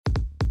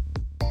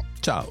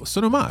Ciao,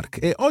 sono Mark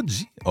e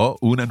oggi ho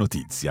una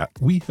notizia.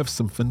 We have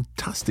some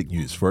fantastic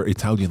news for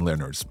Italian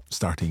learners.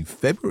 Starting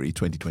February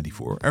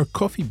 2024, our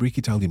Coffee Break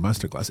Italian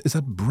Masterclass is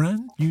a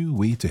brand new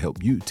way to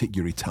help you take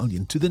your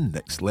Italian to the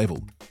next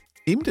level.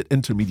 Aimed at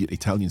intermediate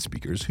Italian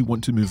speakers who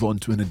want to move on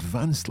to an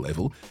advanced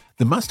level,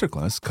 the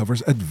masterclass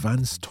covers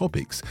advanced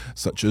topics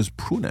such as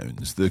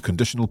pronouns, the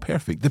conditional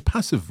perfect, the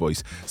passive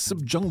voice,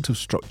 subjunctive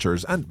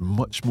structures, and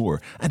much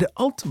more, and it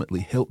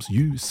ultimately helps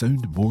you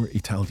sound more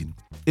Italian.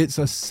 It's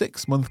a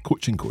 6-month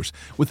coaching course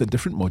with a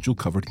different module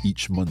covered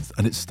each month,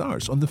 and it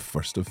starts on the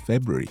 1st of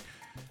February.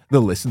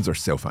 The lessons are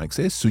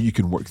self-access, so you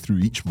can work through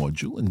each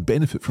module and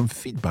benefit from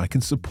feedback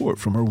and support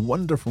from our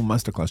wonderful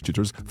masterclass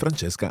tutors,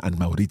 Francesca and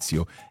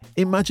Maurizio.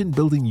 Imagine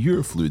building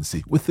your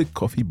fluency with the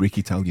Coffee Break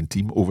Italian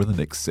team over the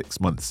next 6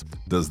 months.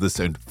 Does this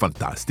sound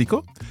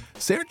fantastico?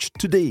 Search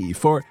today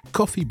for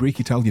Coffee Break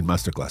Italian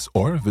Masterclass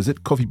or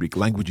visit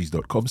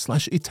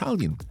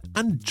coffeebreaklanguages.com/Italian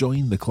and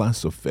join the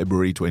class of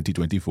February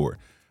 2024.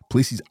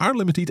 Places are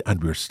limited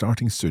and we're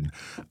starting soon.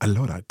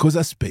 Allora,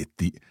 cosa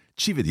aspetti?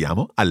 Ci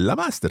vediamo alla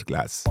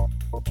masterclass.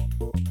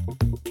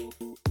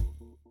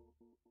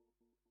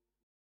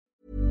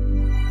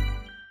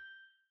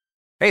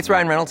 Hey, it's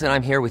Ryan Reynolds, and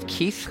I'm here with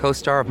Keith,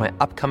 co-star of my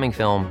upcoming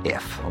film,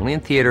 If, only in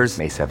theaters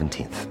May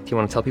 17th. Do you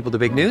want to tell people the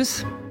big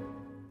news?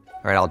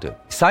 All right, I'll do it.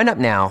 Sign up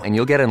now and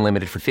you'll get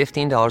unlimited for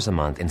 $15 a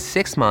month and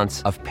 6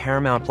 months of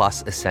Paramount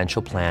Plus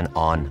Essential Plan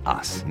on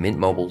us.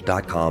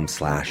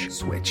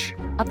 MintMobile.com/switch.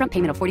 Upfront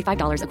payment of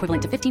 $45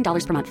 equivalent to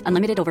 $15 per month.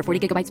 Unlimited over 40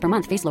 gigabytes per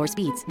month. Face lower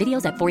speeds.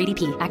 Videos at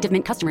 480p. Active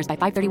Mint customers by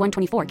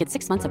 531.24 get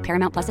 6 months of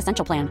Paramount Plus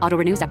Essential Plan. Auto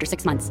renews after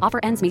 6 months. Offer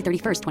ends May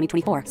 31st,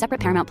 2024. Separate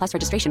Paramount Plus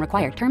registration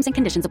required. Terms and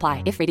conditions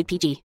apply if rated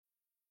PG.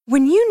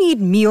 When you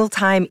need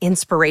mealtime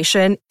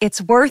inspiration,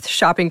 it's worth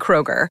shopping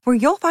Kroger, where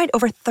you'll find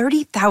over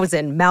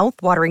 30,000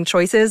 mouth-watering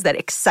choices that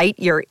excite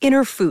your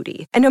inner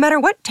foodie. And no matter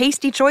what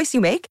tasty choice you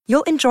make,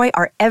 you'll enjoy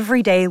our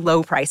everyday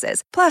low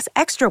prices, plus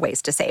extra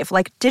ways to save,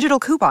 like digital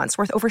coupons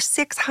worth over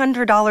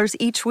 $600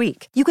 each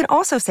week. You can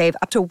also save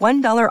up to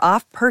 $1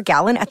 off per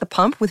gallon at the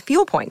pump with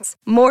fuel points.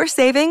 More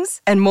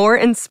savings and more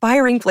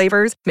inspiring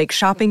flavors make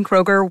shopping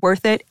Kroger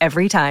worth it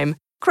every time.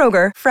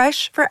 Kroger,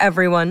 fresh for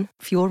everyone.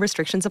 Fuel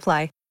restrictions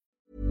apply.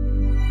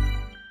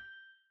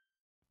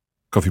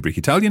 Coffee Break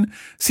Italian,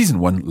 Season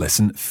 1,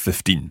 Lesson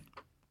 15.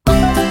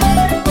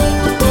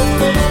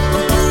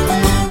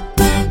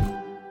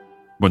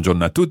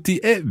 Buongiorno a tutti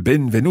e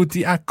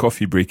benvenuti a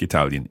Coffee Break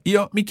Italian.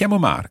 Io mi chiamo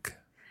Mark.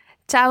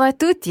 Ciao a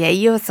tutti e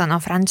io sono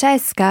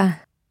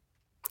Francesca.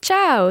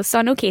 Ciao,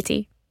 sono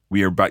Katie.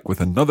 We are back with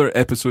another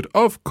episode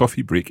of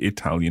Coffee Break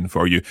Italian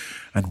for you.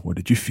 And what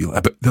did you feel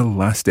about the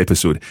last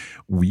episode?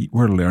 We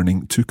were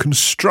learning to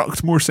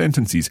construct more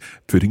sentences,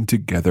 putting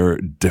together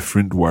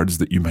different words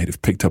that you might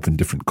have picked up in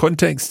different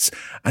contexts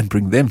and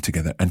bring them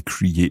together and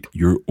create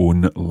your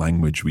own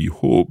language. We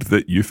hope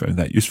that you found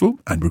that useful,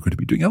 and we're going to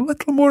be doing a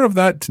little more of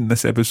that in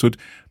this episode,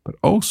 but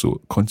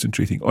also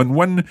concentrating on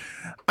one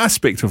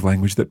aspect of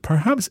language that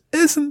perhaps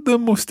isn't the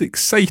most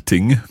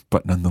exciting,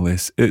 but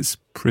nonetheless it's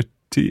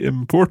pretty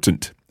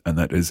important. And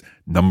that is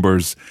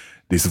numbers,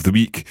 days of the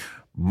week,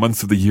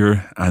 months of the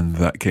year, and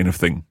that kind of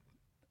thing.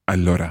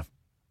 Allora,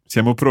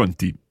 siamo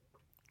pronti?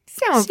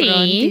 Siamo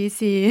pronti,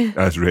 sì.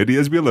 As ready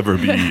as we'll ever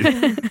be.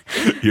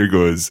 Here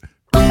goes.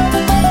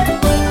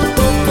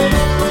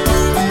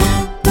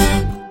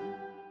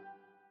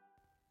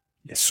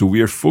 Yes, so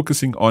we are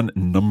focusing on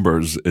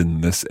numbers in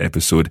this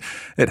episode.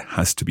 It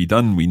has to be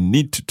done. We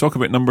need to talk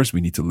about numbers.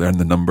 We need to learn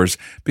the numbers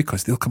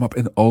because they'll come up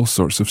in all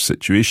sorts of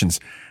situations.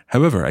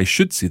 However, I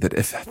should say that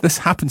if this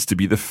happens to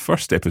be the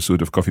first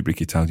episode of Coffee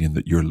Break Italian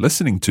that you're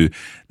listening to,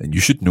 then you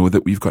should know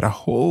that we've got a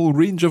whole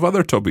range of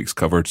other topics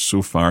covered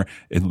so far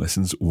in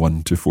lessons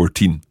 1 to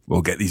 14.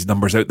 We'll get these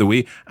numbers out the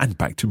way and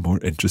back to more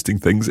interesting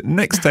things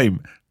next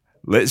time.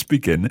 Let's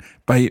begin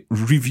by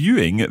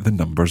reviewing the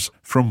numbers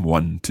from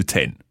 1 to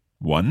 10.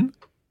 1.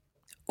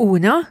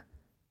 Uno.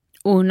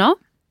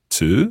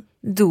 2.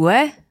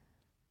 Due.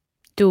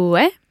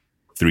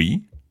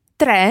 3.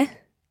 Tre.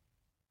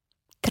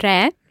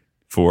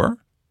 4.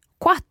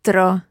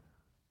 Quattro.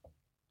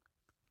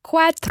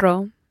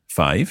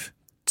 5.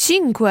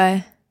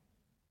 Cinque.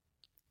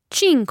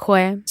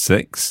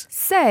 6.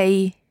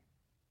 Sei.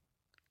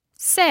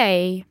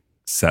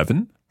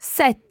 7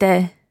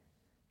 7.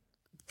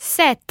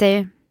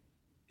 Sette.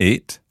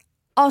 8.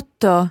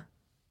 Otto.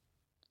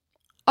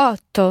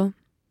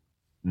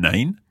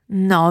 9.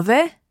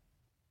 Nove.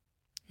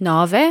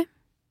 9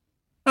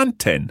 and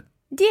 10.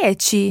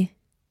 10.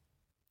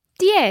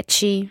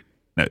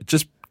 Now,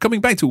 just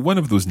coming back to one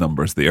of those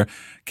numbers there,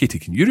 Katie,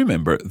 can you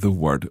remember the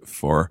word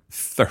for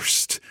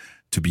thirst?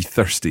 To be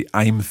thirsty.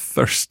 I'm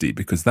thirsty,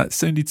 because that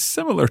sounded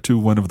similar to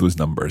one of those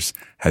numbers.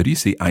 How do you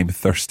say I'm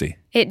thirsty?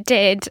 It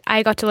did.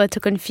 I got a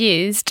little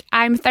confused.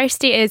 I'm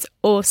thirsty is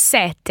o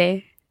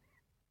sete.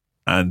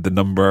 And the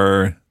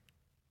number?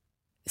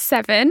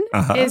 7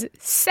 is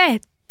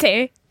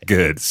sette.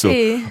 Good. So,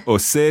 Sì. o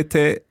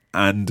sete,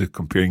 and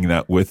comparing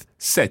that with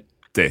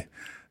sette.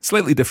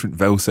 Slightly different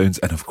vowel sounds,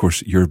 and of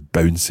course, you're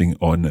bouncing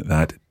on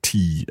that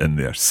T in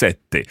there.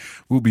 Sette.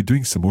 We'll be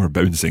doing some more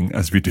bouncing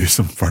as we do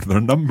some further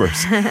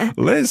numbers.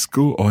 Let's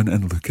go on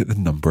and look at the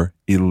number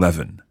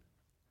 11.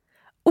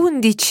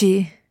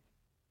 11.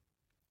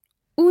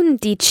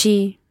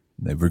 11.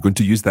 Now, we're going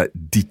to use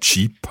that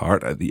dici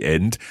part at the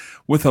end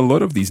with a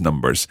lot of these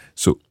numbers.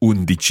 So,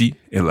 11,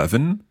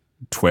 11.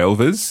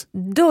 12 is?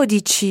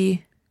 12.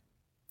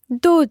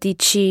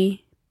 12.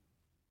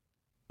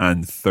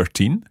 And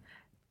 13?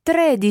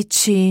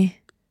 13.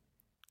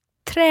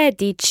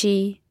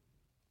 13.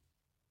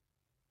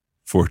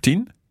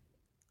 14?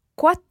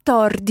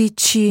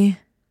 14.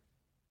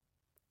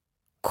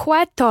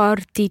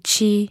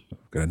 14.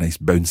 Got a nice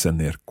bounce in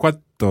there.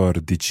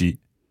 14.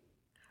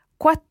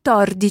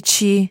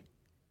 14.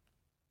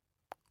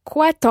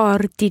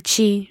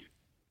 14.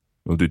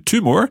 We'll do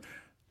two more.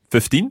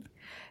 15?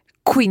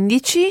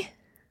 15.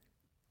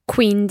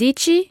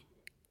 15.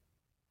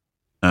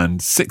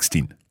 And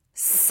 16.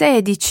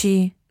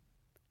 16.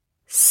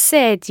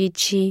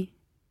 16.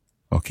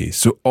 Okay,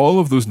 so all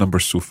of those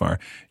numbers so far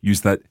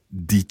use that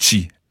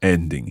dici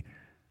ending.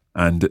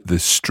 And the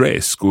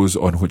stress goes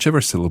on whichever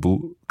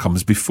syllable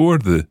comes before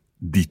the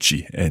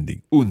dici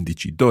ending. 11,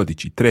 12,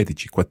 13,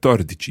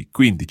 14,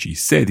 15,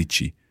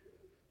 16.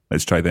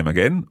 Let's try them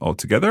again, all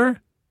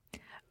together.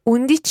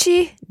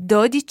 11,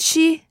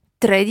 12,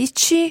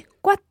 13,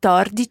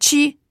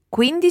 14,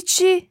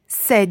 15,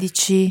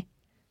 16.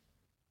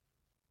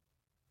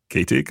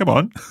 Katie, come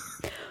on.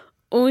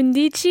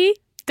 11,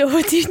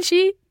 12,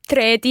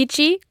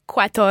 13,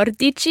 14, 15,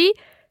 16.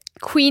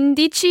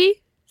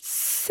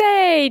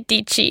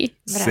 Sedici,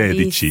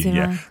 Bravissima.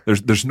 yeah.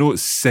 There's no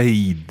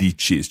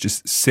sedici, it's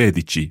just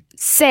sedici.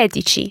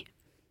 16.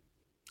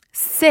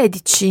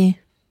 16.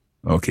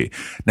 Okay,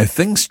 now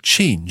things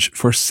change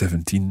for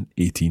 17,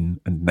 18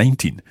 and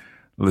 19.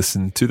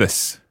 Listen to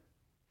this.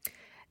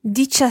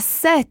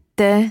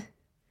 17.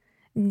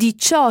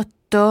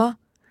 18.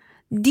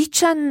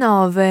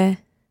 19.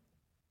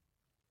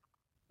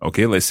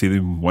 Okay, let's say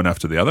them one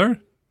after the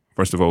other.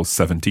 First of all,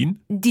 17,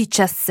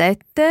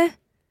 17.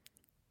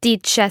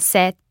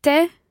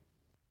 17.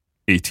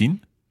 18,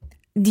 18.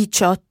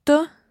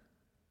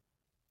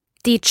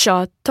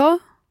 18.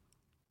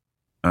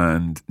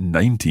 and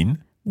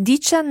 19.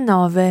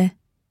 19.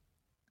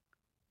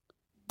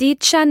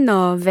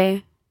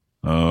 19.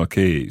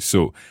 Okay,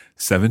 so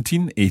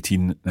 17,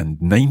 18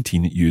 and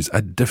 19 use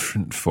a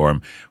different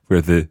form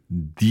where the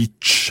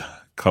dich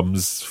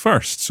comes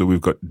first. So we've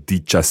got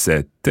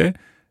 17,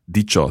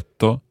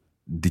 18,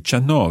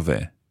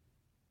 19.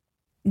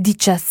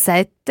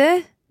 17.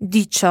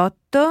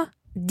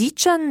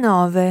 18.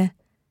 19.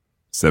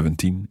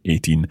 17,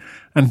 18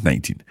 and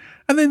 19.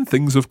 And then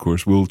things, of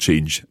course, will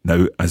change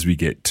now as we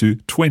get to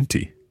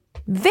 20.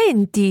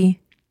 20.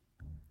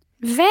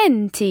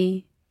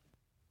 20.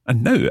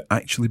 And now it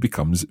actually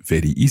becomes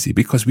very easy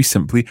because we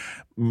simply,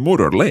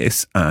 more or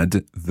less,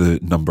 add the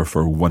number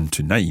for 1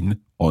 to 9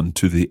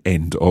 onto the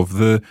end of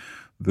the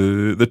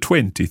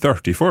 20,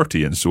 30,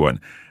 40 and so on.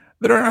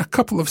 There are a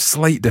couple of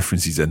slight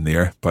differences in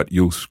there, but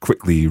you'll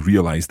quickly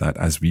realise that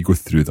as we go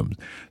through them.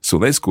 So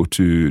let's go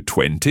to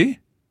 20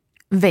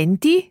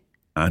 20.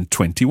 and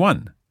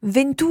 21.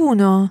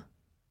 21.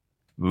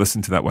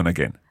 Listen to that one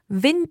again.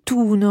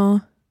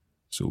 21.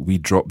 So we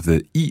drop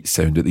the E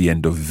sound at the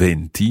end of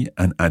 20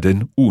 and add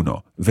in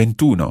uno.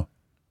 21.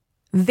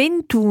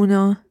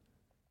 21.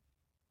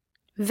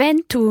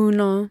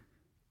 21.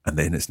 And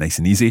then it's nice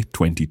and easy.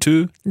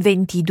 22,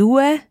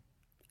 22.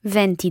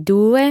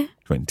 22.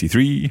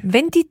 23.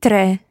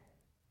 23.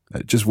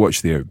 Just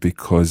watch there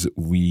because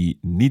we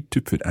need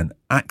to put an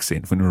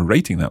accent. When we're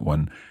writing that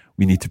one,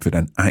 we need to put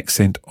an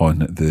accent on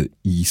the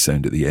E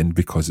sound at the end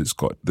because it's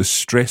got the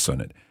stress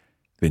on it.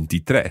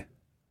 23.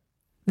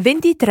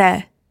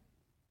 23.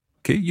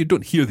 Okay, you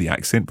don't hear the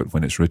accent, but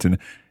when it's written,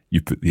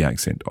 you put the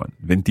accent on.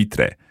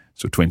 23.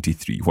 So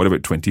 23. What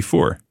about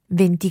 24?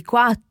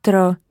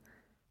 24.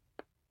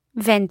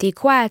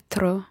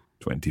 24.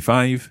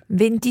 25.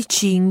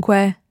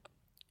 25.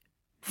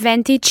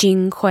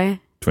 25.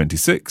 26.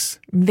 26.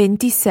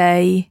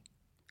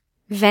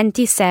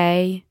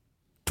 26.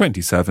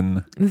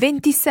 27.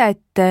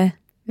 27.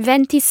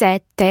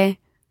 27.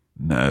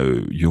 Now,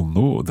 you'll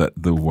know that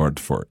the word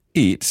for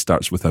 8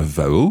 starts with a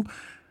vowel,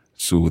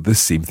 so the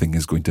same thing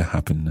is going to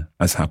happen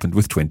as happened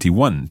with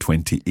 21.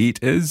 28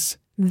 is?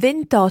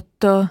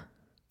 28.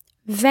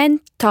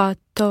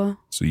 28.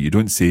 So you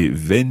don't say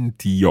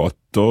 28,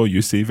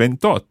 you say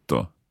 28.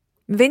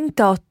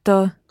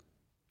 28.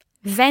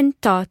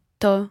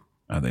 28.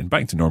 And then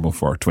back to normal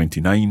for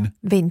 29.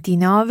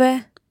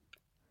 29.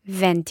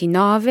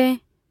 29.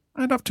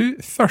 And up to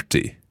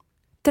 30.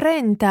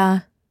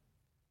 30.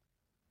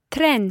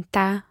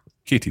 30.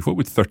 Katie, what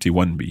would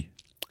 31 be?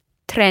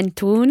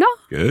 31.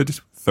 Good.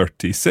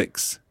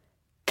 36.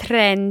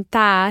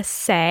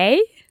 36.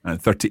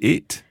 And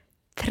 38.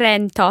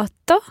 38.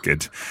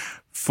 Good.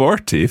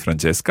 40,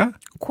 Francesca.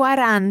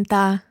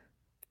 40.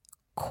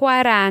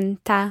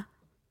 40.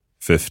 50.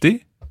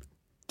 50.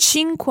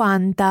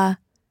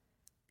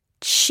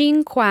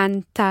 50.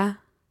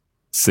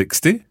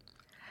 60,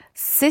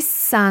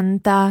 60,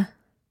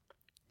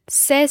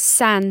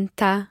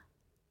 60,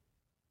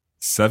 70,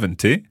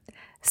 70,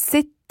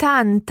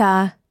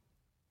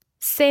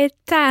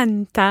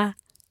 70,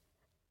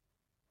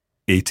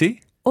 80.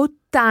 80,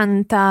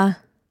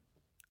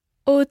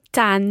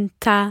 80,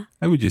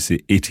 How would you say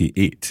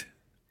 88?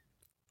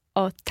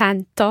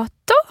 88,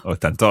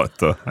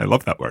 88. I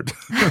love that word.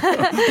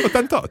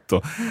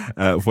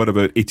 88. What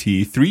about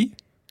 83?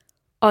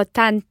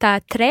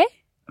 83,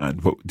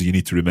 And what do you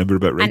need to remember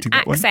about writing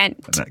that accent.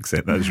 one? An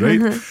accent, that's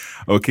right.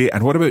 Okay,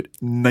 and what about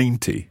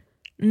 90?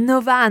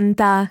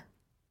 90,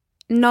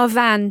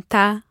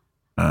 90,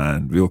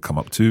 And we'll come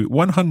up to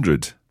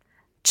 100.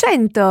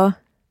 100,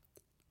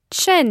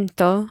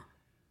 100,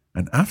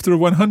 And after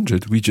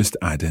 100, we just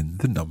add in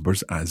the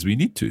numbers as we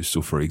need to.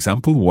 So, for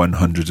example,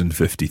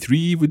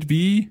 153 would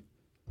be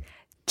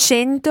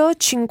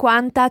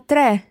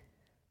 153,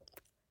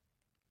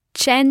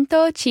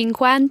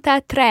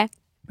 153.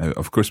 Now,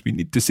 of course, we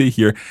need to say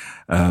here,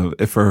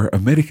 if our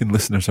American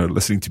listeners are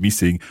listening to me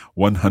saying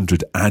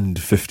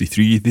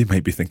 153, they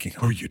might be thinking,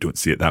 oh, you don't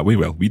say it that way.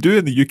 Well, we do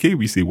in the UK.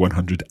 We say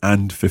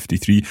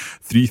 153,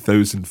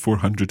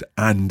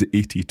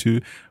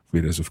 3,482.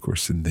 Whereas, of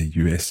course, in the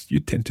US, you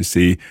tend to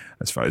say,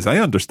 as far as I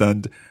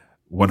understand,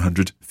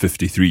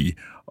 153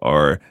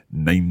 or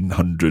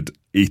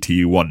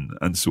 981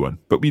 and so on.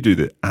 But we do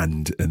the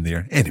and in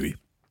there. Anyway,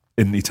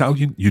 in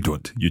Italian, you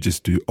don't. You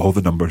just do all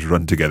the numbers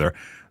run together.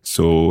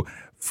 So,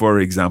 for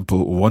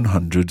example,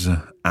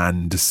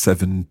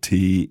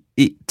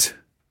 178.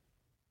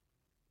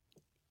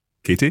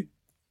 Katie?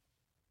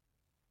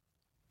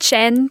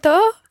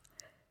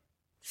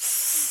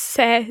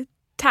 178,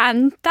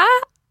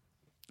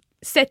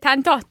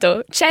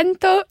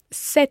 178.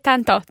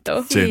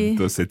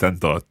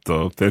 178.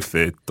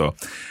 Perfetto.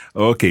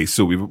 Okay,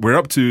 so we're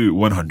up to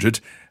 100.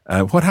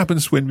 What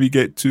happens when we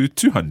get to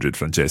 200,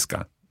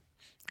 Francesca?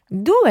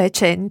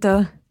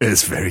 200.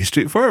 It's very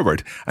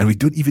straightforward. And we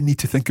don't even need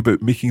to think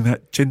about making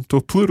that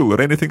cento plural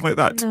or anything like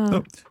that.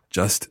 No.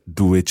 Just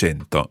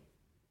 200.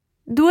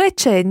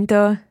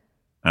 200,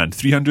 And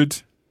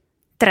 300,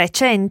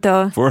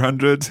 300,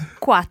 400.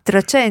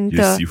 400.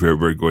 You see where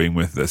we're going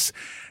with this.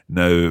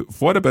 Now,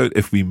 what about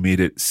if we made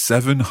it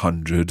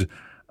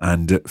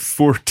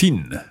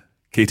 714?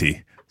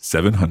 Katie,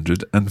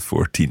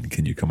 714.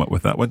 Can you come up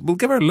with that one? We'll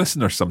give our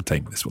listeners some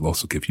time. This will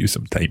also give you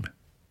some time.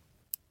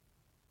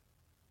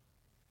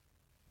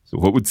 So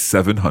what would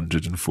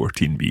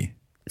 714 be?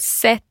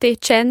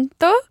 714,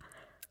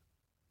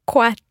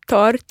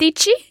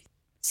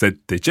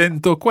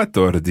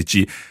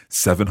 714,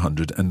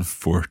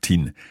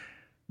 714.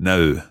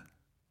 Now,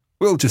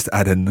 we'll just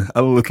add in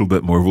a little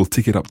bit more. We'll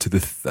take it up to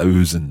the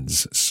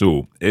thousands.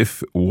 So,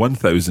 if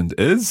 1,000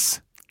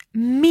 is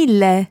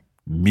 1000,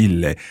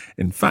 mille.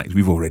 In fact,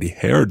 we've already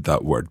heard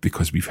that word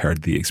because we've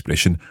heard the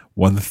expression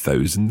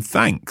 1,000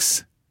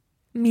 thanks.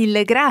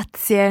 1000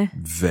 grazie.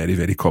 Very,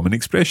 very common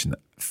expression.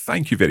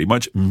 Thank you very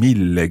much.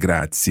 Mille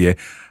grazie.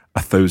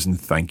 1,000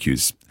 thank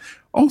yous.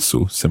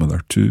 Also similar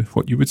to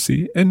what you would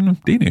say in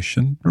Danish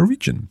and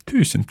Norwegian.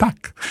 Tusen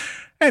takk.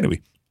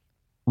 Anyway,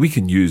 we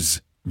can use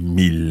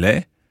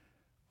mille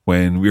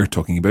when we're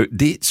talking about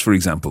dates, for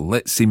example.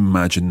 Let's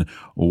imagine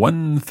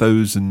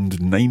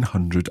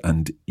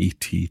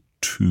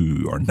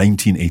 1982 or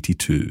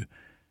 1982.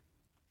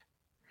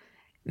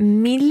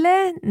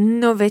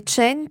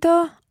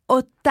 1982.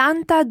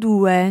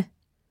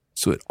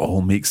 So it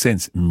all makes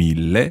sense.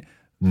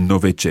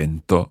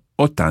 1982.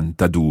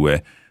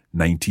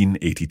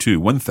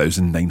 1982,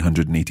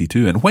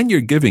 1982. And when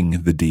you're giving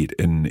the date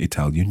in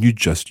Italian, you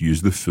just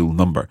use the full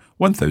number,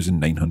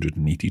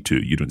 1982.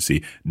 You don't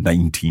say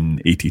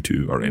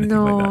 1982 or anything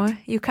like that. No,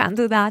 you can't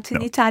do that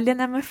in Italian,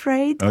 I'm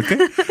afraid. Okay?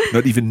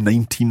 Not even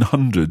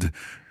 1900.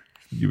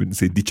 You wouldn't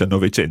say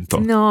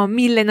 1900. No,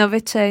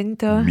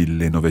 1900.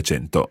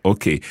 1900.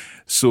 Okay.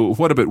 So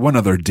what about one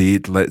other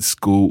date? Let's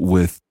go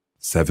with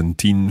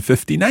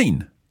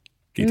 1759.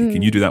 Katie,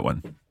 can you do that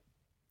one?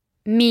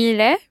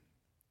 1000,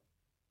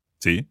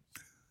 See?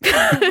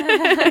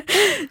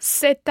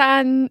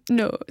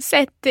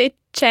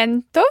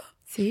 700,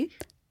 Sì.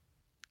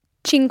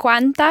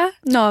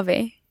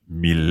 59.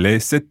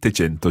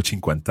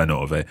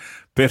 1759.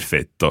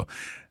 Perfetto.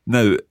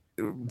 Now,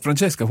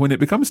 Francesca, when it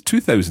becomes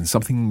 2,000,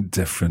 something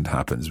different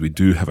happens. We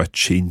do have a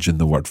change in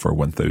the word for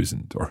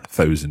 1,000, or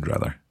 1,000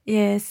 rather.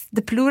 Yes,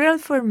 the plural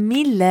for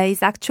 1000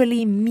 is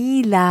actually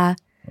mila.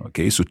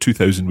 Okay, so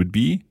 2,000 would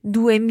be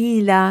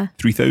 2000,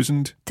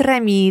 3,000,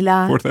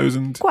 3000,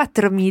 4,000,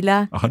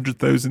 4000,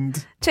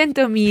 100,000.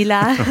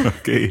 100.000.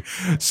 Okay,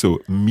 so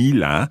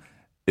mila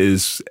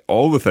is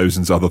all the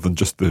thousands other than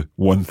just the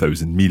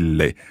 1,000,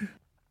 mille.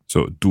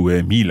 So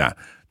 2,000,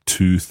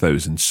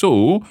 2,000.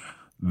 So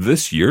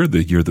this year,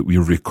 the year that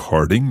we're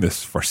recording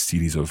this first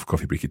series of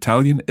Coffee Break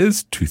Italian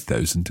is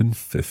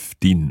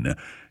 2015.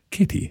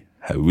 Katie,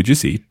 how would you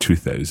say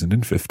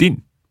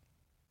 2015?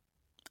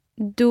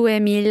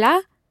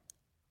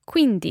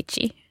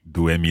 2015.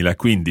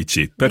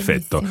 2015.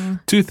 Perfetto. Benissimo.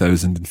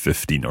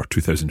 2015 or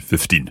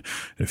 2015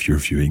 if you're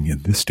viewing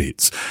in the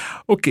States.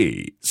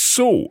 Okay,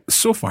 so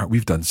far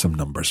we've done some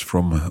numbers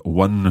from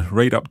 1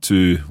 right up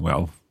to,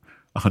 well,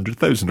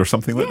 100,000 or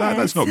something like that.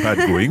 That's not bad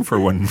going for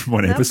one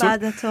episode.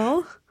 Not bad at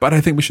all. But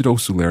I think we should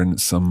also learn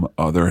some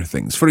other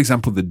things. For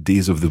example, the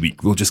days of the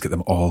week. We'll just get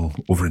them all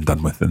over and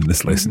done with in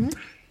this lesson.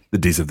 The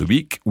days of the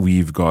week,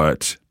 we've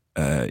got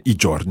I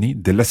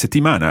giorni della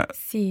settimana.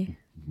 Sì.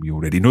 We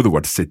already know the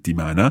word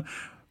settimana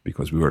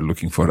because we were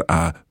looking for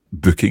a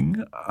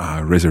booking,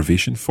 a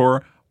reservation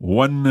for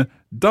one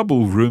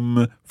double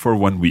room for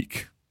 1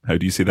 week. How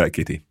do you say that,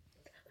 Katie?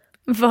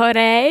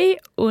 Vorrei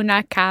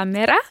una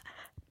camera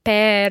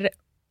per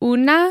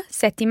una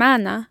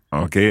settimana.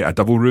 Okay, a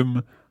double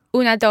room.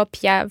 Una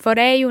doppia.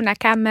 Vorrei una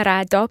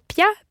camera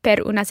doppia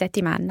per una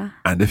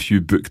settimana. And if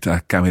you booked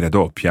a camera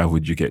doppia,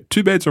 would you get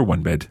 2 beds or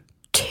 1 bed?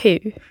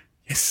 2.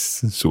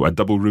 Yes. So a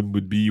double room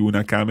would be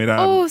una camera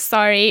Oh,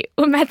 sorry.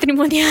 Un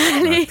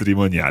matrimoniale.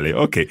 matrimoniale.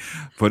 Okay.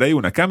 Vorrei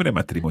una camera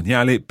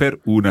matrimoniale per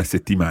una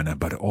settimana.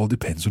 But it all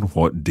depends on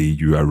what day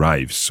you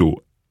arrive.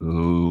 So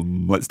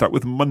let's start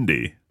with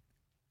Monday.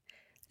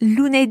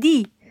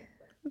 Lunedì.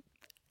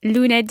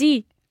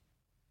 Lunedì.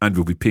 And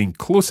we'll be paying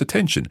close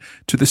attention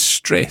to the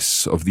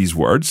stress of these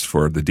words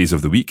for the days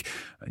of the week.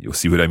 And you'll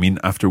see what I mean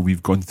after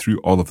we've gone through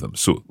all of them.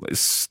 So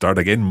let's start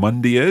again.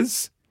 Monday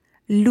is?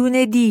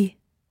 Lunedì.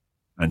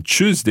 And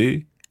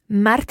Tuesday?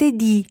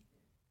 Martedì.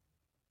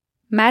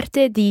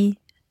 Martedì.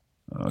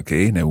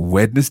 Okay, now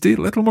Wednesday, a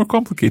little more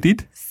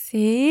complicated.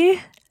 Sì.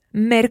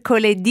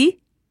 Mercoledì.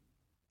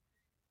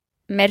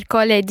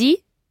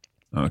 Mercoledì.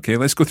 Okay,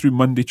 let's go through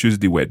Monday,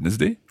 Tuesday,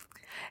 Wednesday.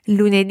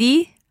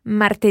 Lunedì.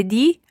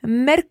 Martedì.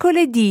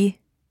 Mercoledì.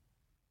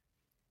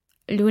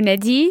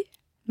 Lunedì.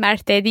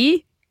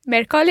 Martedì.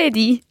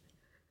 Mercoledì.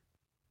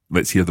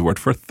 Let's hear the word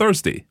for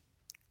Thursday.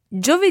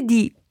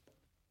 Giovedì.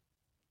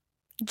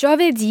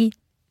 Giovedì.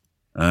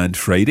 And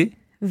Friday?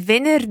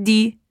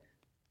 Venerdì.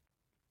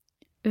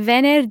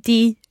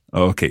 Venerdì.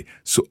 Okay,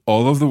 so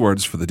all of the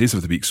words for the days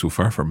of the week so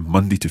far, from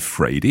Monday to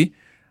Friday,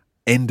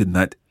 end in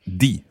that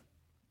D.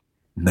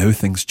 Now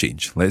things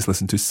change. Let's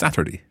listen to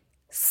Saturday.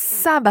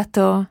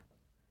 Sabato.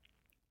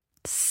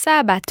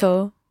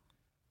 Sabato.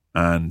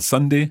 And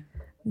Sunday.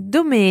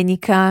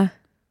 Domenica.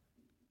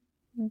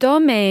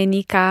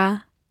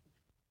 Domenica.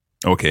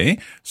 Okay,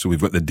 so we've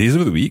got the days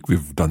of the week,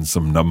 we've done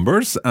some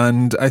numbers,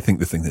 and I think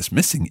the thing that's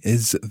missing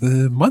is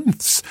the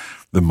months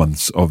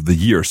of the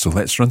year. So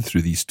let's run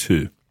through these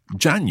two.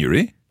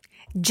 January.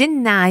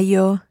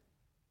 Gennaio.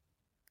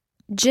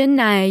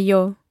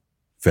 Gennaio.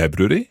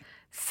 February.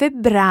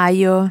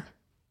 Febbraio.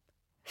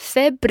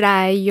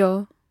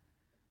 Febbraio.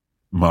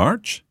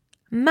 March.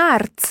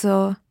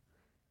 Marzo.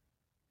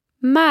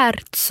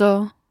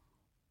 Marzo.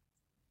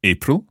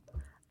 April.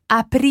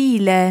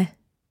 Aprile.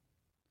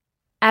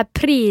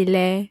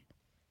 Aprile.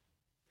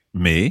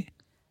 May.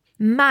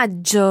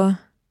 Maggio.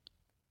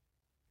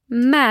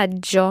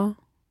 Maggio.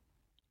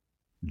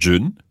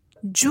 June.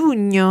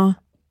 Giugno.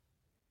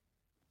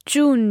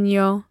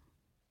 Giugno.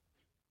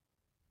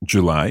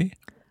 July.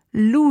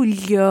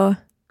 Luglio.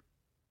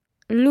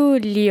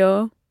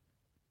 Luglio.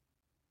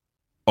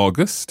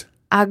 August.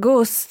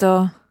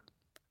 Agosto.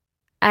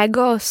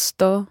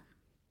 Agosto.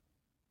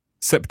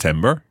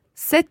 September.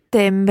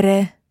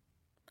 Settembre.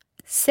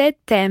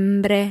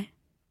 Settembre.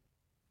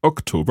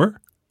 October.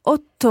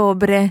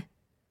 Ottobre.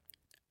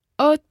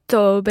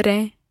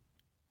 Ottobre.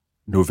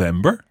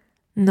 November.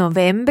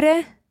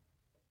 Novembre.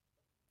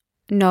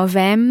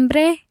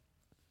 Novembre.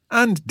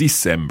 And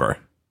December.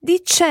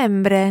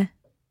 Dicembre.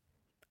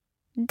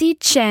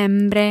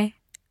 Dicembre.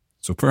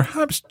 So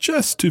perhaps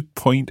just to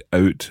point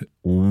out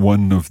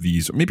one of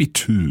these, or maybe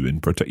two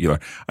in particular,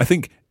 I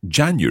think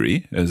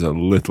January is a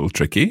little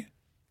tricky.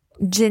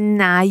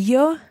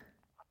 Gennaio.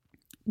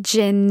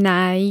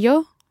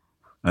 Gennaio.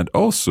 And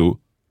also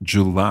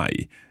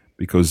July,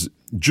 because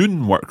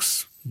June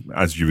works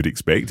as you would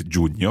expect,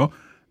 giugno,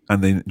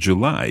 and then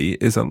July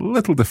is a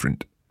little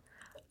different.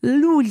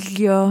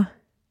 Luglio.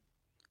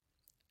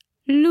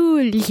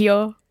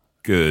 Luglio.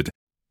 Good.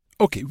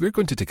 Okay, we're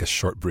going to take a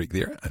short break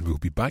there and we'll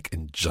be back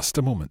in just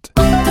a moment.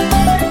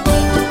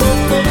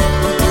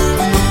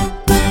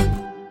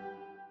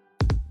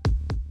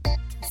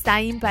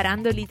 Stai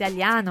imparando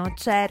l'italiano,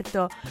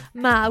 certo,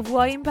 ma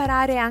vuoi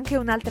imparare anche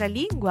un'altra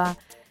lingua?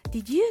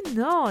 Did you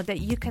know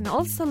that you can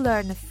also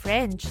learn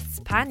French,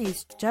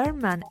 Spanish,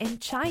 German and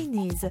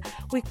Chinese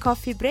with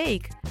Coffee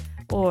Break?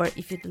 Or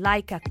if you'd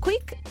like a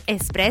quick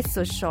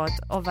espresso shot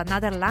of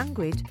another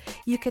language,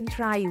 you can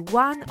try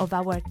one of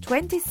our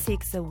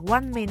 26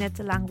 one-minute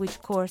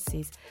language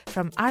courses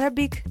from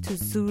Arabic to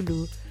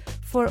Zulu.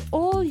 For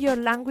all your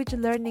language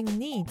learning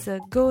needs,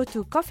 go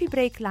to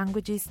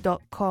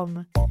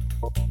coffeebreaklanguages.com.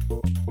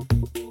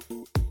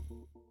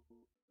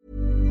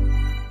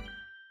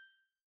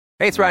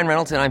 Hey, it's Ryan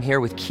Reynolds, and I'm here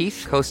with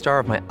Keith, co-star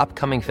of my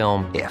upcoming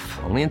film, If,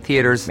 only in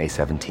theaters May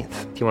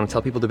 17th. Do you want to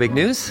tell people the big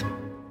news?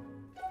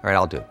 All right,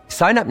 I'll do it.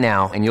 Sign up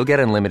now and you'll get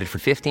unlimited for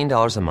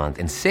 $15 a month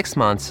and 6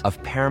 months of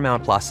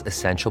Paramount Plus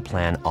Essential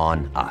Plan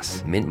on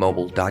us.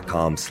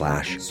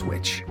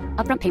 MintMobile.com/switch.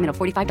 Upfront payment of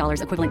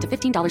 $45 equivalent to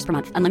 $15 per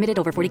month. Unlimited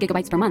over 40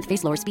 gigabytes per month.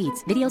 Face lower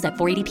speeds. Videos at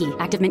 480p.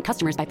 Active Mint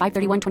customers by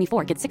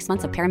 531.24 get 6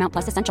 months of Paramount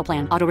Plus Essential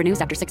Plan. Auto renews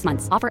after 6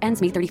 months. Offer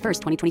ends May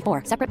 31st,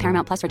 2024. Separate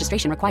Paramount Plus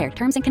registration required.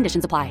 Terms and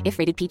conditions apply if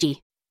rated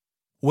PG.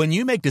 When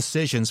you make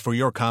decisions for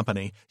your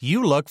company,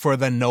 you look for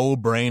the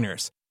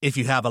no-brainers. If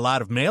you have a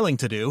lot of mailing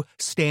to do,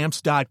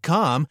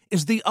 Stamps.com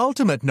is the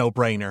ultimate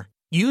no-brainer.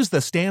 Use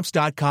the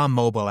Stamps.com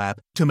mobile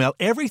app to mail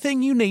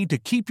everything you need to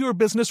keep your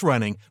business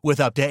running with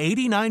up to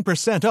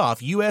 89%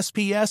 off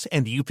USPS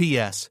and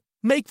UPS.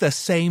 Make the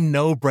same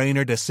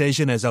no-brainer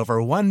decision as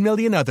over 1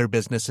 million other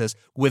businesses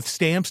with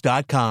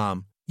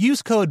Stamps.com.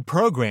 Use code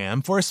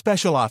PROGRAM for a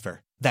special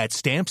offer. That's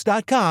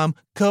Stamps.com,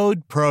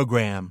 code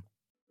PROGRAM.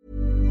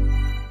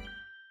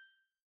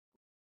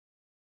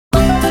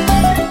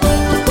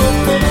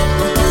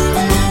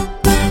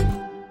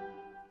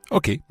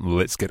 Okay,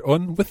 let's get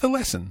on with the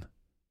lesson.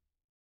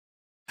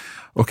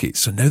 Okay,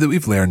 so now that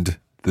we've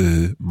learned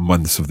the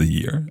months of the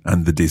year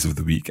and the days of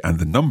the week and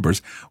the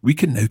numbers, we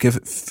can now give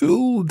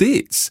full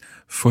dates.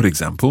 For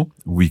example,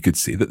 we could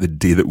say that the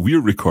day that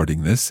we're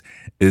recording this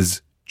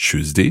is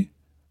Tuesday,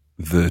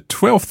 the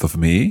 12th of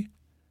May,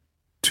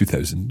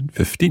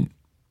 2015.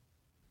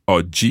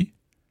 Oggi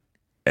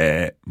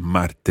è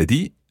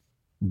martedì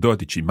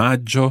 12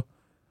 maggio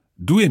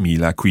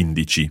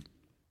 2015.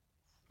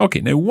 Okay,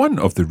 now one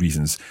of the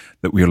reasons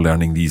that we are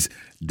learning these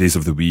days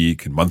of the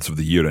week and months of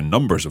the year and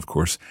numbers, of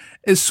course,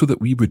 is so that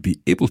we would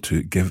be able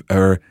to give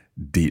our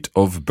date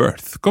of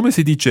birth. Come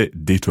si dice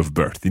date of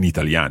birth in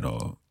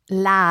italiano?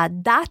 La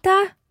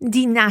data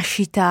di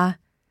nascita.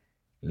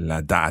 La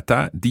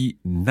data di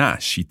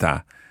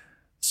nascita.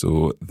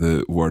 So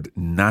the word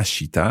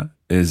nascita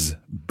is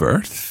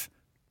birth.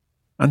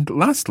 And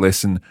last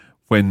lesson,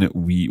 when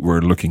we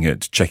were looking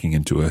at checking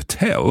into a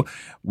hotel,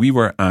 we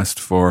were asked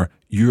for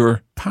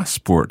your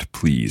passport,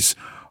 please,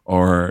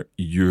 or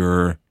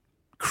your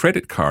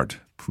credit card,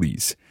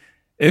 please.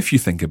 If you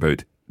think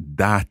about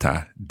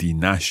data di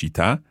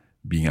nascita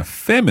being a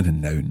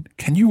feminine noun,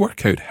 can you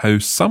work out how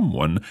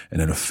someone in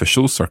an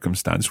official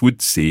circumstance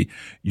would say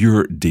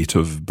your date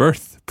of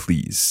birth,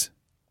 please?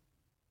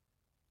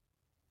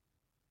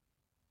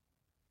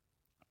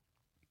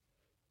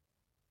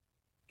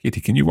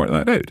 Katie, can you work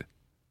that out?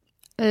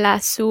 La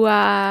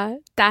sua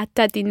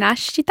data di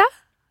nascita,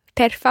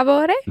 per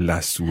favore?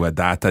 La sua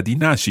data di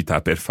nascita,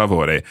 per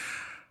favore.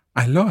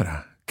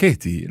 Allora,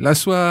 Katie, la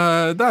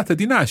sua data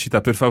di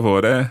nascita, per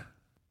favore?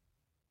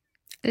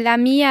 La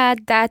mia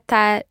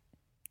data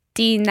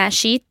di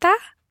nascita?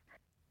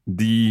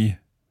 Di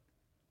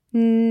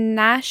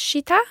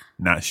Nascita?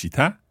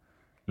 nascita?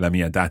 La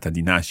mia data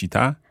di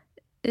nascita?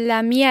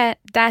 La mia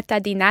data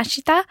di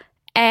nascita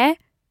è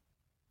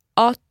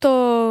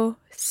 8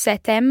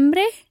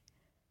 settembre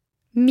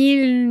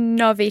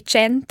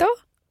 1991.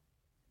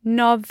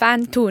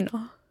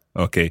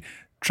 Okay,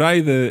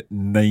 try the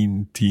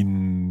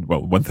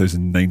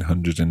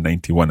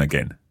 1991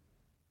 again.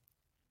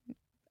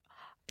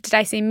 Did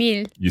I say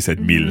mil? You said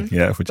mil,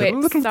 yeah, which is a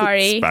little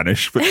sorry. bit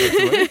Spanish. But that's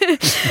all right.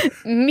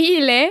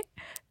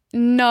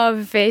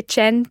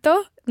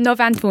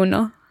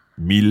 1991.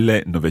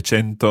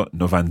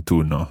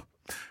 1991.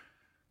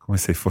 Come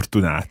sei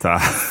fortunata.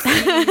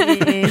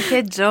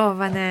 Che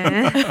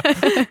giovane.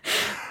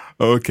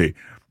 Okay,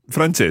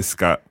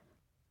 Francesca,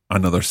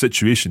 another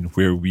situation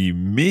where we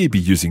may be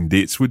using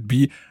dates would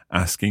be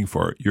asking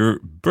for your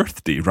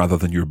birthday rather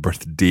than your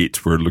birth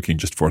date. We're looking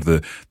just for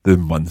the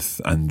month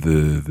and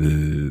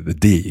the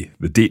day,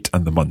 the date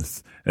and the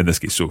month. In this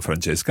case, so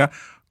Francesca,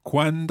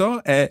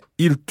 quando è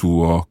il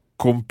tuo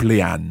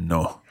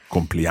compleanno?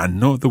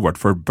 Compleanno, the word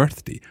for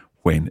birthday.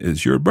 When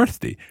is your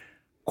birthday?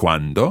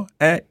 Quando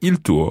è il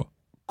tuo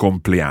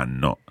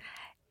compleanno?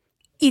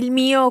 Il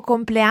mio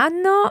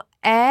compleanno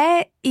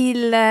è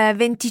il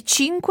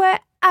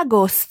 25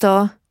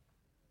 agosto.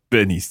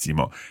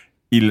 Benissimo.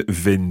 Il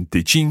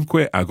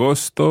 25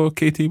 agosto,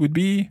 Katie, would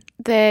be?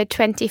 The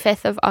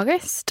 25th of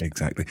August.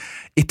 Exactly.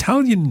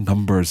 Italian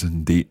numbers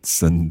and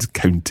dates and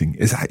counting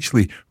is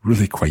actually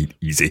really quite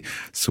easy.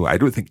 So I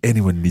don't think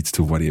anyone needs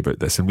to worry about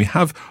this. And we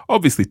have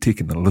obviously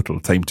taken a little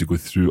time to go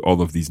through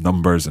all of these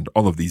numbers and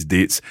all of these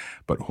dates,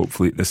 but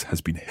hopefully this has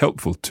been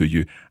helpful to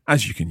you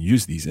as you can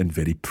use these in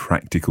very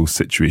practical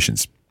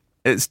situations.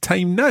 It's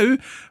time now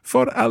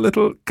for a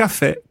little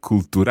Caffè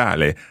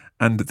Culturale.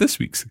 And this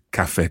week's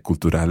Caffè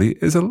Culturale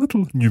is a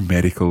little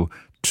numerical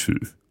too.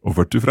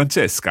 Over to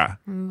Francesca.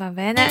 Va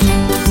bene.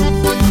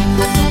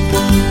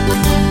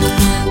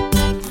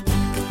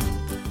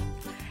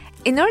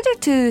 In order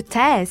to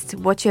test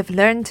what you have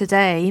learned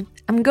today,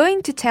 I'm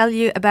going to tell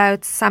you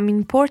about some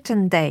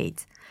important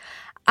dates.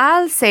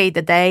 I'll say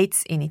the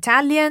dates in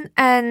Italian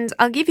and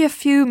I'll give you a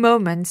few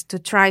moments to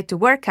try to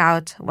work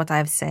out what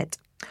I've said.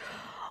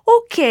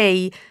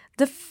 Okay,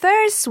 the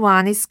first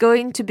one is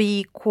going to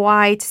be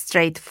quite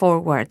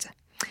straightforward.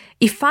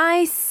 If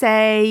I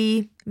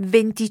say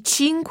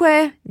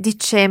 25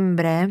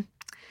 dicembre,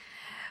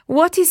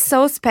 What is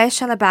so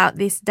special about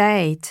this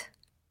date?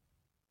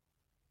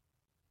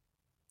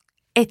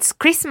 It's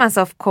Christmas,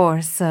 of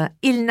course,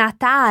 il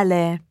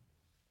Natale.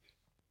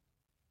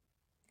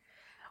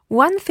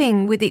 One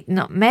thing we did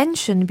not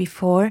mention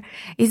before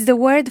is the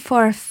word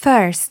for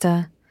first.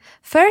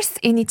 First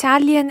in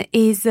Italian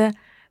is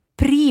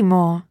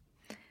primo.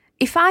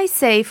 If I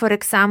say, for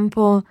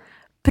example,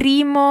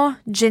 primo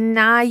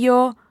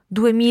gennaio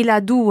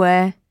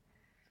 2002,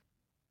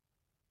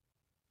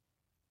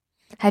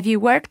 have you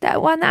worked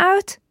that one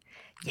out?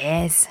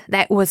 Yes,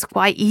 that was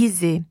quite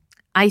easy.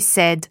 I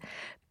said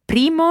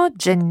primo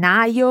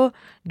gennaio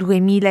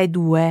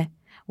 2002,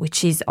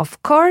 which is,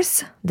 of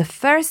course, the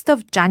 1st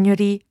of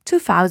January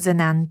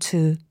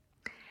 2002.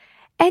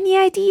 Any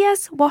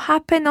ideas what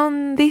happened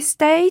on this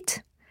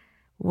date?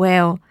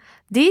 Well,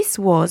 this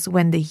was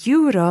when the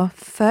euro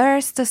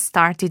first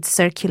started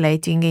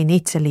circulating in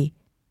Italy.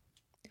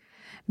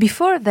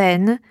 Before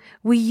then,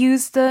 we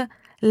used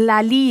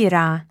la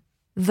lira,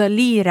 the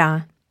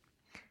lira.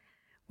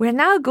 We're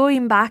now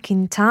going back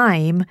in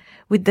time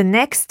with the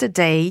next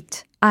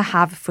date I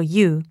have for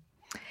you.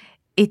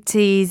 It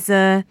is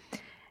 24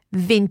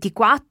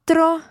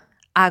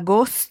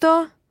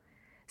 agosto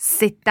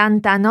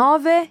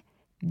 79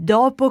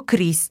 dopo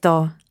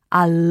Cristo,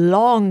 a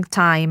long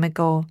time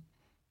ago.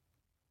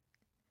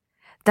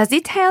 Does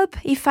it help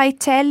if I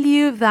tell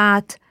you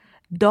that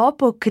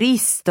dopo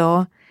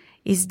Cristo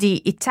is the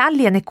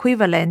Italian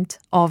equivalent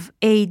of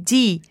AD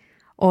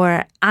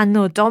or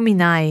Anno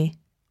Domini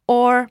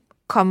or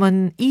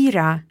Common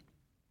Era?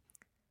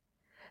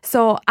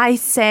 So I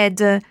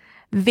said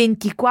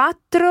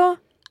 24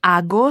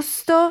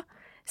 agosto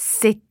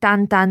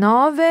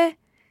 79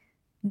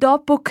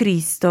 dopo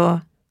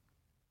Cristo.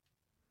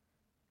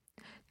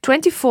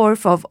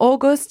 24th of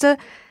August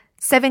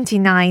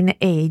 79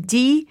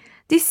 AD.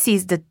 This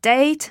is the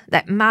date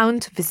that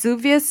Mount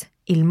Vesuvius,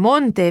 il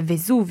Monte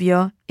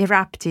Vesuvio,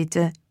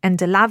 erupted and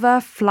the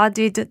lava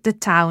flooded the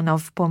town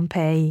of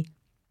Pompeii.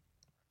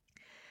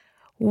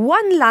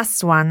 One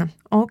last one,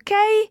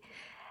 okay?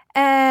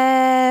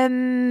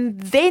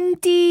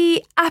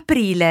 20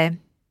 aprile.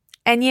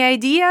 Any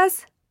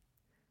ideas?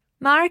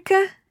 Mark,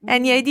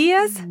 any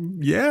ideas?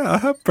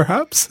 Yeah,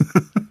 perhaps.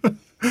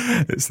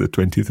 It's the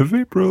 20th of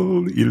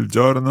April, il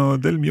giorno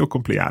del mio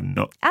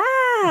compleanno.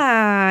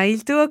 Ah,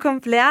 il tuo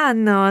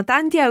compleanno.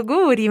 Tanti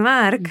auguri,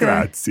 Mark.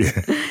 Grazie.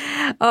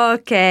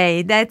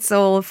 Okay, that's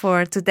all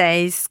for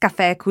today's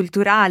Caffè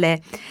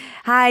Culturale.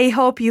 I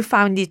hope you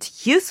found it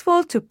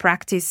useful to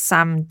practice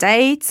some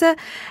dates,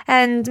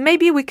 and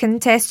maybe we can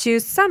test you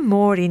some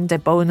more in the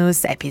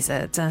bonus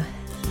episode.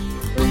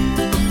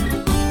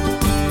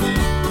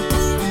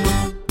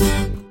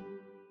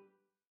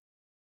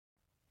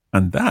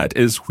 And that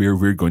is where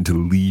we're going to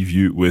leave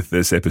you with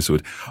this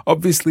episode.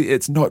 Obviously,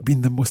 it's not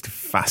been the most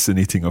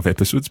fascinating of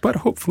episodes, but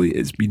hopefully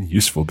it's been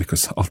useful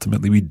because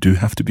ultimately we do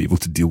have to be able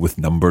to deal with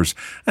numbers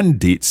and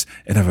dates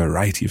in a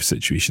variety of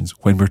situations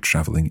when we're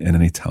traveling in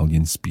an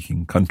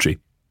Italian-speaking country.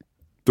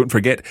 Don't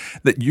forget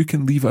that you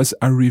can leave us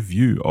a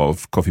review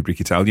of Coffee Break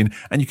Italian,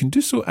 and you can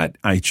do so at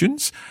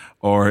iTunes,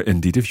 or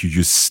indeed if you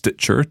use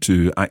Stitcher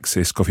to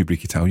access Coffee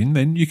Break Italian,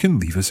 then you can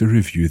leave us a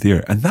review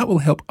there, and that will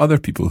help other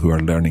people who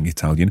are learning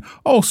Italian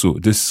also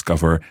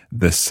discover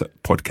this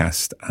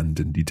podcast and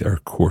indeed our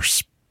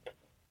course.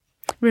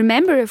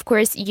 Remember, of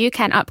course, you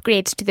can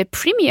upgrade to the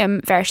premium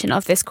version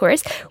of this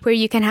course where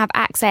you can have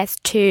access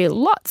to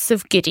lots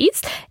of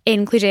goodies,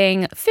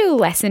 including full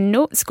lesson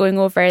notes going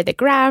over the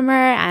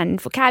grammar and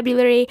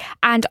vocabulary,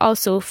 and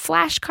also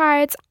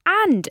flashcards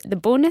and the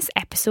bonus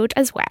episode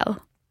as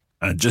well.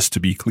 And just to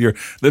be clear,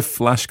 the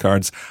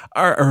flashcards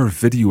are our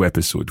video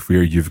episode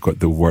where you've got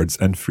the words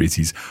and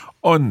phrases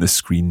on the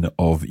screen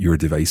of your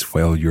device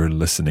while you're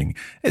listening.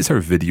 It's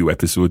our video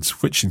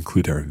episodes which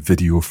include our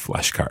video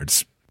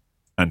flashcards.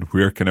 And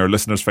where can our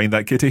listeners find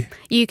that, Katie?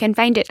 You can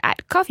find it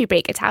at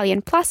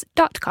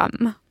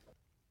coffeebreakitalianplus.com.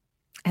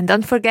 And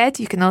don't forget,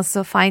 you can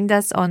also find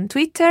us on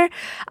Twitter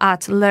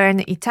at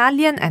Learn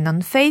Italian and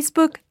on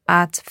Facebook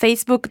at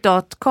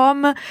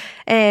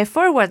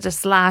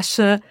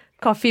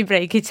facebook.com/Coffee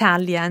Break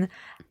Italian.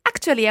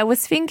 Actually, I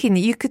was thinking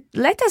you could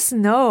let us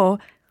know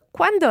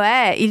quando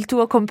è il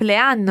tuo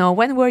compleanno?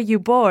 When were you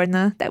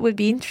born? That would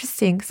be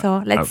interesting.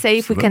 So let's say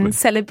if we can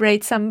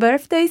celebrate some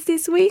birthdays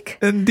this week.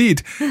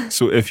 Indeed.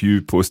 So if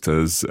you post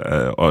us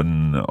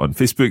on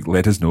Facebook,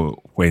 let us know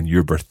when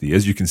your birthday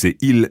is. You can say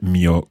il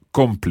mio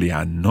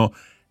compleanno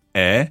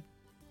è,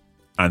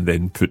 and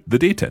then put the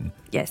date in.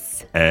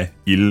 Yes. È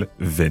il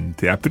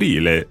 20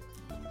 aprile.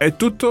 È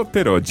tutto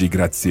per oggi.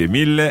 Grazie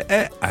mille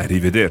e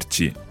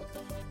arrivederci.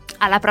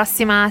 Alla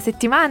prossima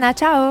settimana.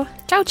 Ciao.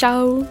 Ciao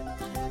ciao.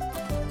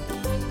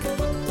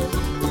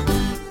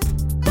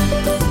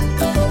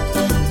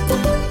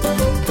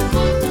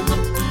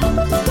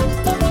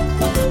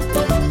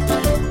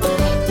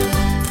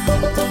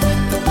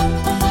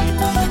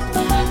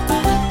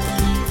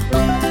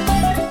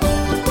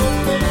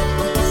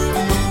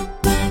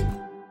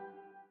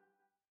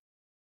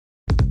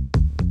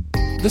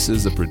 This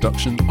is a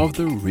production of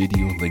the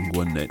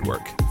Radiolingua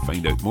Network.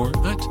 Find out more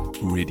at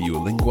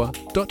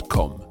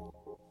radiolingua.com.